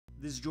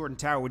This is Jordan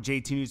Tower with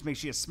JT News. Make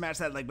sure you smash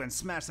that like button,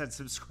 smash that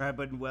subscribe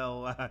button.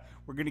 Well,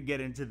 we're going to get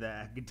into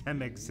the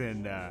Akademiks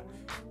and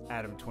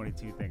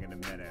Adam22 thing in a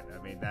minute.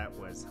 I mean, that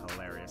was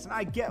hilarious. And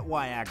I get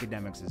why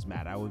Akademiks is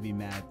mad. I would be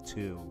mad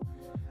too.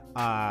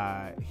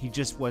 He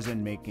just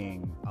wasn't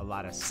making a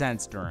lot of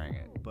sense during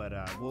it. But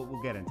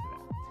we'll get into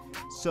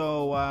that.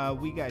 So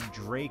we got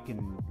Drake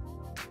and...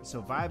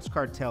 So Vybz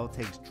Kartel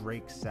takes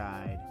Drake's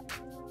side.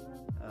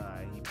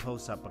 He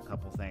posts up a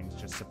couple things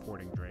just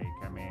supporting Drake.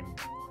 I mean...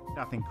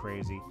 nothing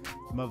crazy.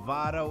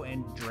 Mavado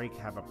and Drake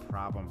have a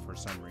problem for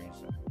some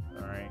reason.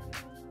 All right.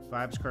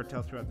 Vybz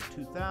Kartel throughout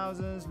the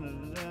 2000s.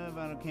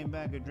 Mavado came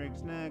back at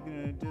Drake's neck in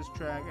a diss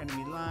track.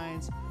 Enemy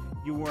lines.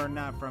 You are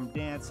not from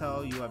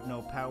dancehall. You have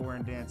no power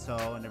in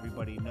dancehall, and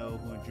everybody know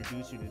who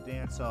introduced you to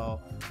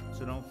dancehall.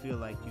 So don't feel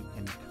like you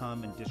can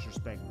come and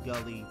disrespect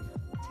Gully.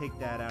 Take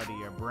that out of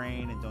your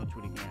brain and don't do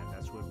it again.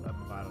 That's what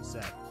Mavado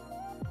said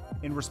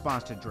in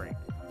response to Drake.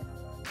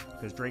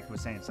 Because Drake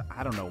was saying,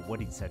 I don't know what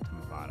he said to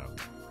Mavado,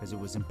 because it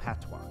was in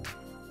patois.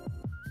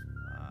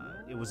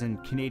 It was in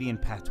Canadian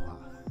patois.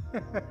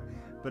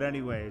 But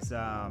anyways,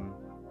 Vybz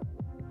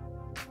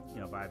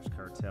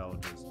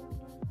Kartel just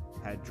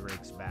had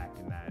Drake's back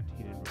in that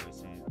he didn't really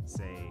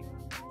say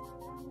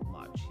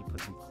much. He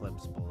put some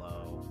clips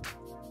below.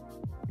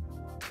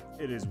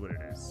 It is what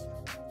it is.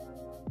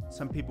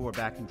 Some people were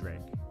backing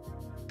Drake.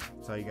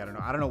 That's all you gotta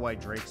know. I don't know why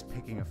Drake's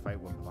picking a fight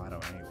with Mavado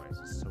anyways.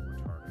 It's so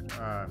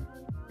retarded.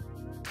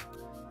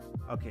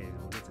 Okay,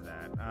 we'll get to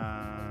that.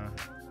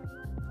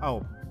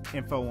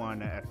 Info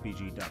on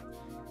FBG Duck.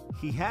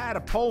 He had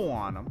a pole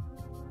on him,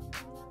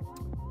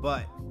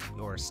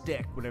 or a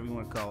stick, whatever you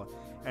want to call it.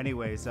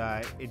 Anyways,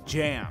 it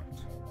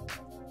jammed,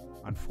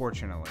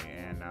 unfortunately,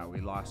 and we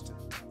lost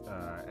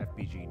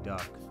FBG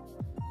Duck.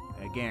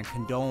 Again,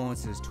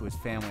 condolences to his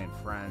family and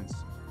friends.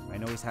 I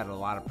know he's had a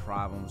lot of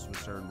problems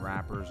with certain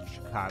rappers in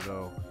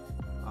Chicago.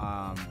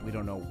 We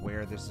don't know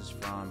where this is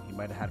from. He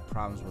might have had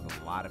problems with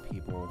a lot of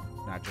people,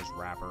 not just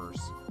rappers.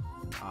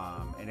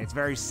 And it's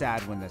very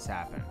sad when this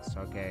happens,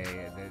 okay?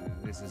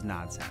 This is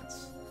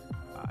nonsense.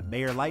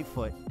 Mayor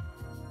Lightfoot,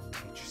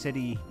 get your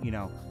city,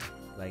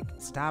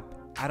 stop.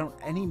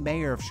 Any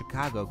mayor of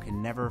Chicago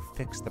can never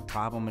fix the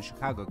problem in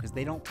Chicago because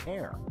they don't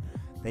care.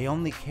 They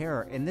only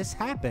care. And this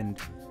happened.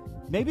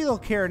 Maybe they'll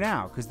care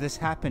now because this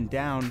happened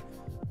down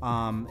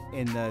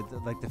in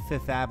the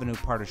Fifth Avenue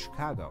part of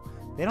Chicago.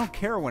 They don't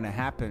care when it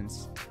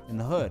happens in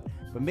the hood,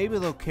 but maybe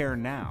they'll care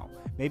now.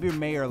 Maybe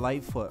Mayor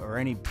Lightfoot or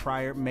any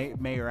prior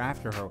mayor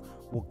after her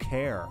will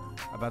care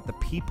about the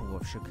people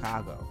of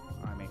Chicago.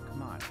 I mean,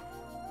 come on.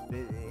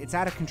 It's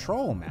out of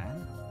control,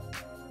 man.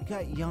 You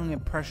got young,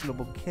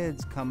 impressionable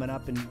kids coming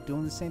up and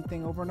doing the same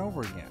thing over and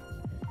over again.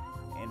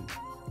 And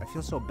I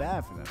feel so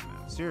bad for them,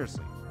 man.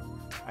 Seriously.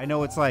 I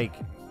know it's like,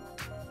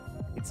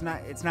 it's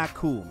not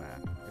cool,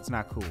 man. It's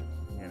not cool,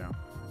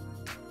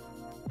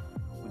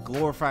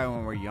 glorify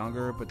when we're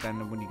younger, but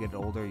then when you get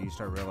older, you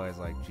start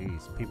realizing, like,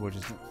 geez, people are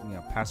just,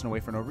 passing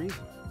away for no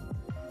reason.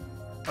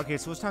 Okay,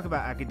 so let's talk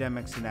about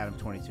Akademiks and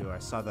Adam22. I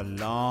saw the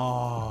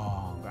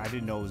I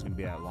didn't know it was going to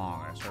be that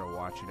long. I started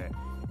watching it.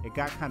 It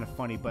got kind of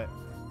funny, but,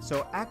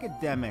 so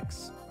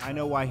Akademiks, I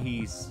know why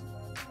he's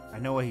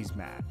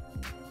mad.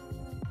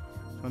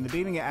 So in the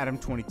beginning of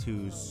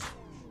Adam22's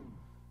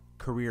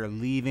career,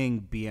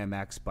 leaving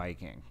BMX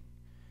biking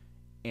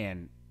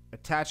and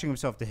attaching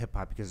himself to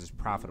hip-hop because it's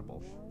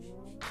profitable.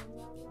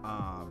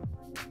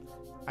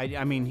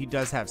 I mean, he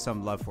does have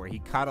some love for it. He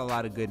caught a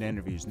lot of good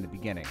interviews in the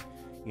beginning.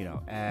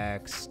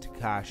 X,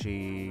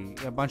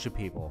 Tekashi, a bunch of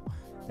people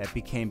that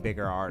became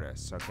bigger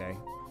artists, okay?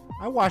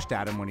 I watched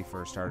Adam when he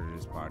first started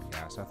his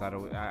podcast. I thought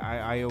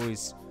I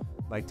always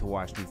like to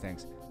watch new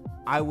things.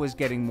 I was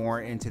getting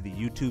more into the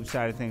YouTube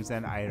side of things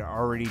then. I had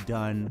already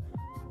done,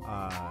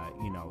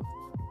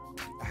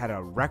 had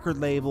a record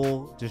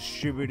label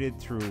distributed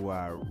through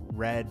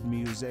Red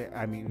Music,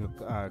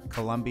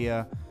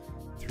 Columbia,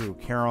 through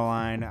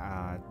Caroline,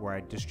 where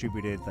I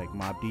distributed like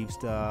Mobb Deep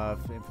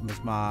stuff,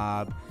 Infamous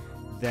Mob.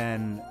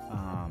 Then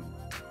I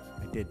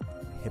did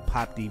hip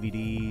hop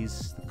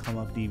DVDs, the Come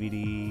Up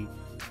DVD.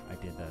 I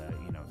did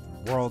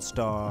the World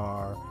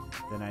Star.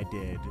 Then I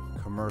did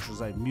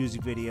commercials, I did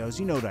music videos.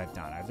 You know what I've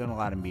done. I've done a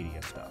lot of media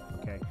stuff.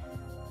 Okay.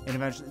 And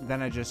eventually,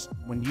 then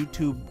when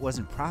YouTube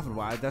wasn't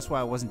profitable, that's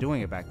why I wasn't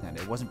doing it back then.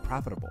 It wasn't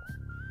profitable.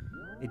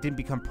 It didn't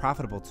become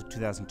profitable till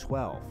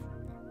 2012.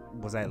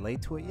 Was I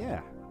late to it?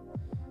 Yeah.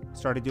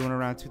 Started doing it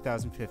around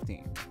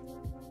 2015.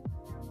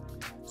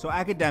 So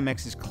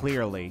Akademiks is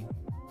clearly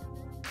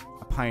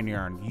a pioneer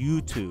on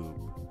YouTube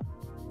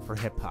for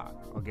hip hop.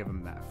 I'll give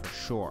him that for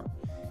sure.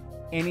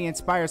 And he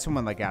inspired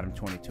someone like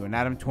Adam22. And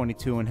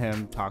Adam22 and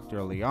him talked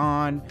early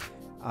on.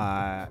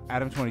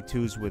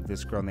 Adam22's with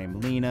this girl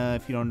named Lena,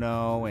 if you don't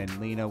know, and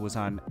Lena was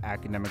on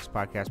Akademiks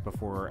podcast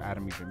before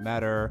Adam even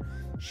met her.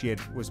 She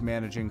was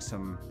managing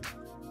some,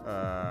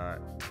 how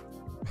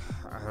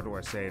do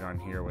I say it on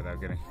here without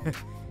getting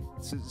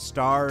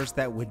stars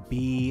that would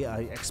be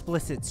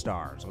explicit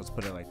stars, let's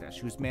put it like that.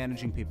 She was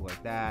managing people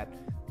like that.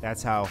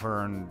 That's how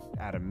her and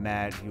Adam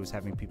met. He was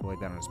having people like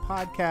that on his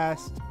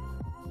podcast.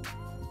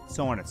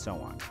 so on and so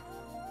on.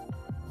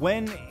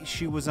 When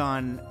she was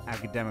on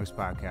Akademiks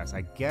podcast,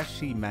 I guess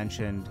she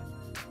mentioned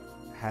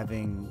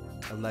having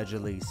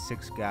allegedly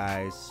 6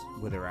 guys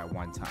with her at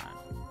one time.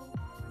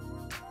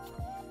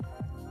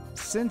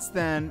 Since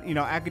then, you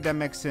know,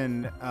 Akademiks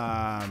and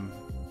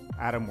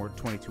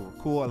Adam22 were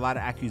cool. A lot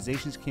of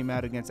accusations came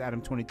out against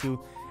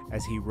Adam22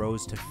 as he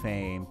rose to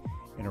fame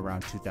in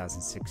around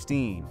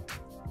 2016.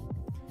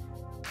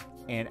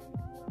 And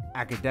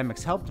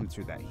Akademiks helped him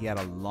through that. He had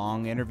a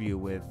long interview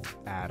with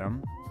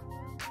Adam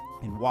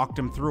and walked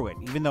him through it.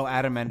 Even though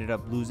Adam ended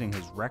up losing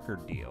his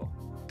record deal,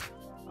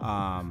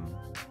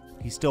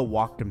 he still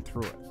walked him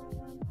through it.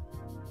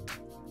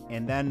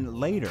 And then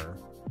later,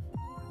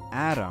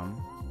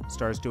 Adam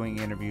starts doing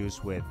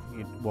interviews with,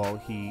 well,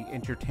 he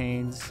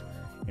entertains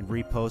and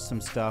reposts some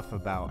stuff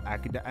about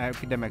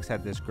Akademiks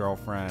had this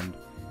girlfriend,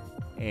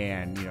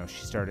 and, you know,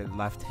 she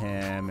left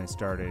him and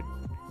started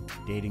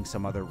dating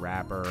some other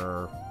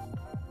rapper,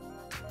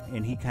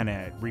 and he kind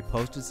of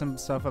reposted some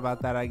stuff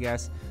about that, I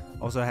guess.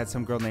 Also had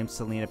some girl named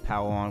Selena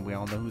Powell on. We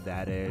all know who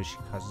that is. She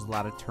causes a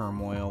lot of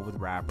turmoil with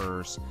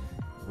rappers.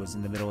 Was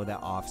in the middle of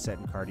that Offset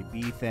and Cardi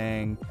B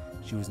thing.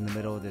 She was in the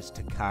middle of this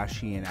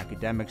Tekashi and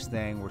Akademiks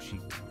thing where she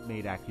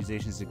made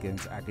accusations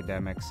against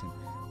Akademiks and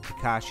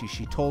Tekashi.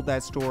 She told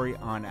that story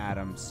on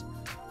Adam's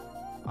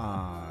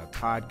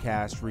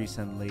podcast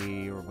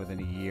recently, or within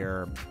a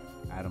year.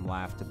 Adam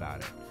laughed about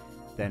it.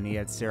 Then he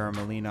had Sarah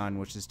Molina on,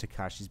 which is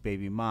Tekashi's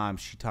baby mom.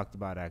 She talked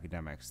about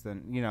Akademiks.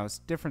 Then, you know, it's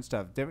different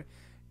stuff,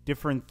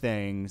 different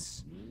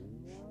things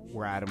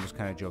where Adam was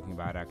kind of joking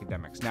about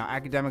Akademiks. Now,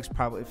 Akademiks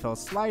probably felt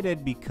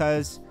slighted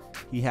because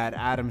he had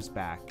Adam's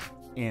back,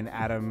 and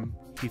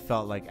he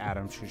felt like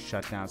Adam should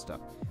shut down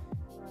stuff.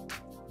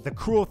 The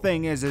cruel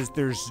thing is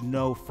there's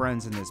no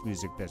friends in this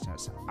music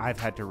business. I've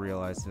had to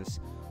realize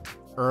this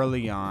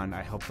early on.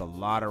 I helped a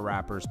lot of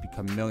rappers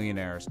become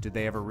millionaires. Did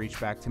they ever reach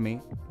back to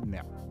me?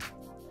 No.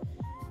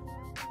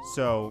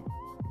 So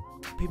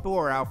people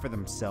are out for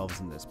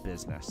themselves in this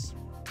business.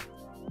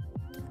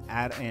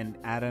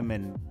 Adam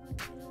and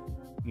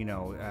you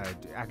know,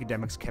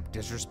 Akademiks kept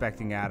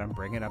disrespecting Adam,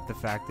 bringing up the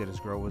fact that his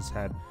girl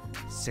had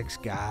 6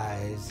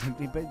 guys.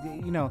 But,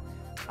 you know,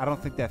 I don't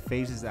think that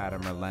phases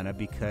Adam or Lena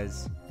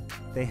because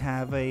they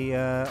have a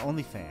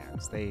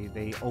OnlyFans.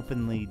 They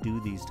openly do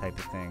these type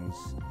of things.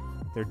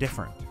 They're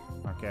different,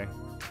 okay?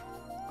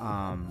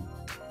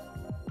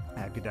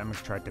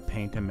 Akademiks tried to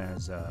paint him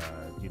as,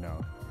 you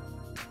know,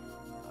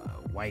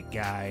 white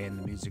guy in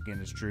the music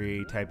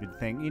industry type of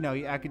thing. You know,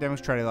 Akademiks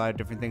tried a lot of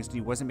different things.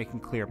 He wasn't making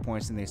clear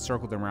points, and they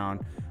circled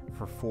around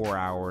for 4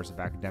 hours of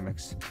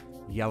Akademiks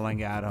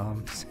yelling at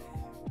him,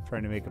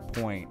 trying to make a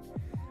point.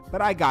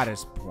 But I got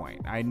his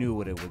point. I knew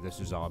what this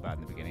was all about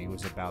in the beginning. It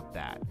was about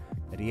that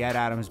he had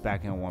Adam's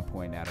back, and at one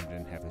point Adam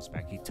didn't have his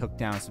back. He took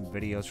down some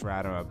videos for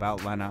Adam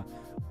about Lena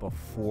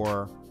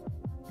before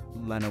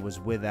Lena was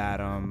with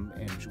Adam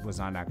and was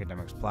on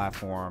Akademiks'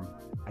 platform.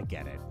 I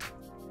get it.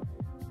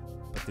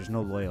 But there's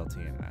no loyalty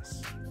in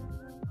this,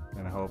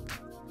 and I hope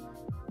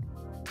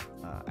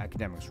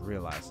Akademiks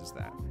realizes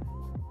that.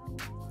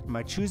 Am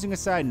I choosing a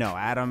side? No.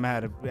 Adam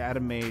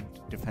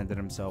defended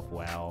himself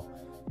well,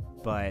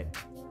 but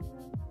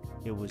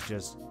it was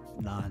just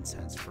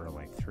nonsense for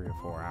like 3 or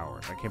 4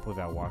 hours. I can't believe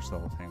I watched the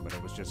whole thing, but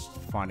it was just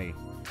funny,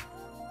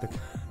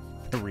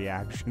 the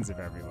reactions of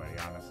everybody.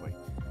 Honestly,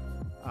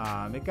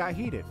 it got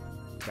heated,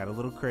 got a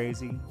little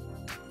crazy.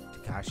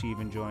 Tekashi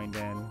even joined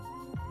in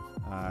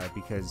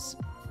because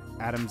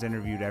Adams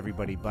interviewed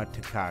everybody but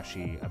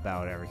Tekashi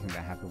about everything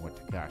that happened with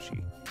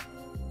Tekashi.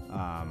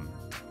 I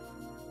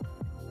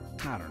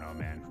don't know,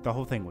 man. The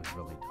whole thing was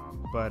really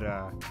dumb. But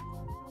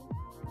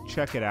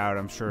check it out.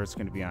 I'm sure it's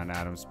going to be on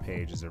Adam's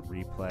page as a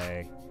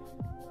replay.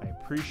 I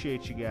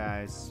appreciate you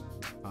guys.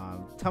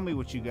 Tell me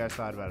what you guys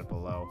thought about it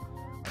below.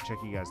 I'll check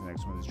you guys in the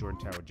next one. This is Jordan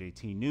Tower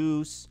JT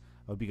News.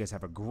 I hope you guys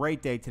have a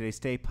great day today.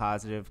 Stay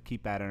positive.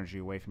 Keep bad energy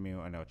away from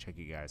you. And I'll check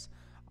you guys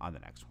on the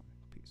next one.